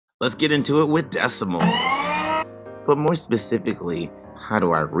Let's get into it with decimals. But more specifically, how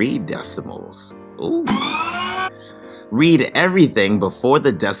do I read decimals? Ooh. Read everything before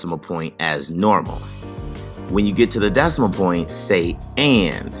the decimal point as normal. When you get to the decimal point, say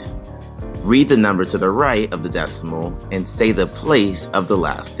and. Read the number to the right of the decimal and say the place of the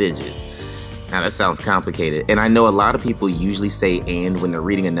last digit. Now that sounds complicated, and I know a lot of people usually say and when they're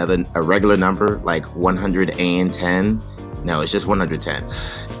reading a regular number like 110. No, it's just 110.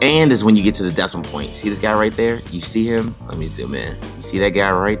 And is when you get to the decimal point. See this guy right there? You see him? Let me zoom in. You see that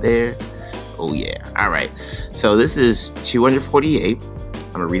guy right there? Oh yeah. All right. So this is 248.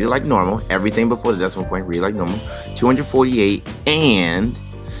 I'm gonna read it like normal. Everything before the decimal point, read it like normal. 248, and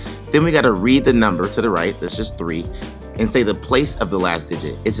then we gotta read the number to the right. That's just 3, and say the place of the last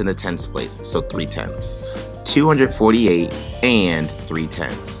digit. It's in the tens place, so 3 tenths. 248 and 3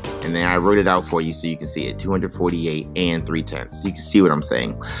 tenths. And then I wrote it out for you so you can see it. 248 and 3 tenths. So you can see what I'm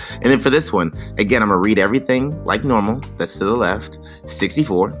saying. And then for this one, again, I'm gonna read everything like normal. That's to the left.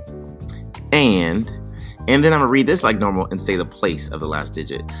 64. And then I'm gonna read this like normal and say the place of the last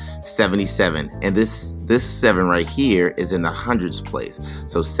digit. 77. And this 7 right here is in the hundreds place.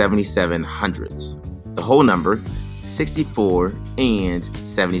 So 77 hundredths. The whole number, 64 and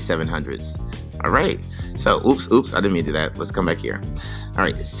 77 hundredths. All right, so oops, I didn't mean to do that. Let's come back here. All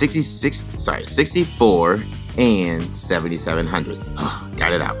right, 64 and 77 hundredths. Oh,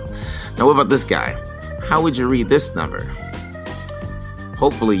 got it out. Now what about this guy? How would you read this number?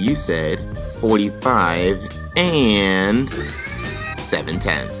 Hopefully you said 45 and 7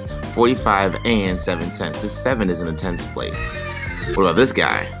 tenths. 45 and 7 tenths. This 7 is in the tenths place. What about this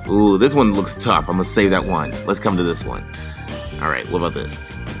guy? Ooh, this one looks tough. I'm gonna save that one. Let's come to this one. All right, what about this?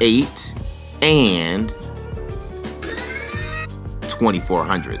 8 and 24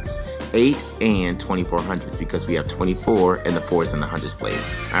 hundredths. 8 and 24 hundredths, because we have 24 and the 4 is in the hundreds place.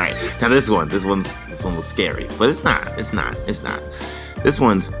 All right, now this one looks scary, but it's not. This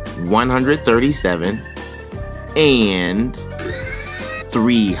one's 137 and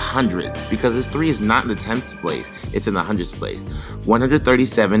 3 hundredths, because this 3 is not in the tenths place, it's in the hundreds place.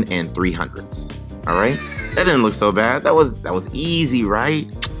 137 and 3 hundredths. All right, that didn't look so bad. That was easy, right?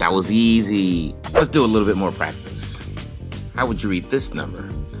 That was easy. Let's do a little bit more practice. How would you read this number?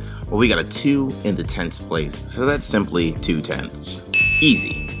 Well, we got a 2 in the tenths place, so that's simply 2 tenths.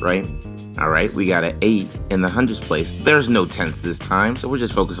 Easy, right? All right, we got an 8 in the hundreds place. There's no tenths this time, so we're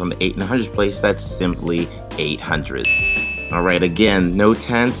just focused on the 8 in the hundreds place. That's simply 8 hundredths. All right, again, no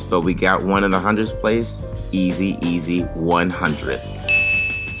tenths, but we got 1 in the hundreds place. Easy,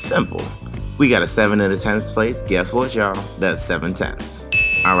 100th. Simple. We got a 7 in the tenths place. Guess what, y'all? That's 7 tenths.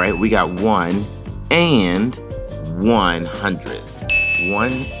 All right, we got 1 and 100.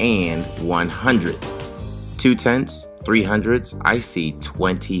 1 and 100th. 2 tenths, 3 hundredths. I see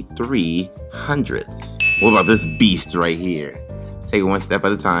 23 hundredths. What about this beast right here? Let's take it one step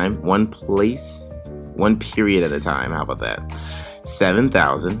at a time. One place, one period at a time. How about that?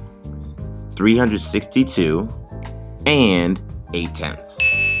 7,362 and 8 tenths.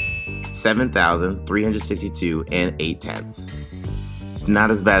 7,362 and 8 tenths. It's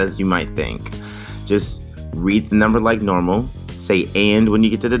not as bad as you might think. Just read the number like normal, say and when you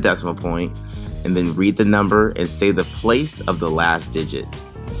get to the decimal point, and then read the number and say the place of the last digit.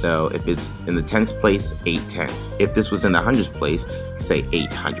 So if it's in the tenths place, 8 tenths. If this was in the hundreds place, say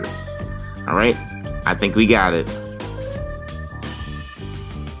 8 hundredths. All right, I think we got it.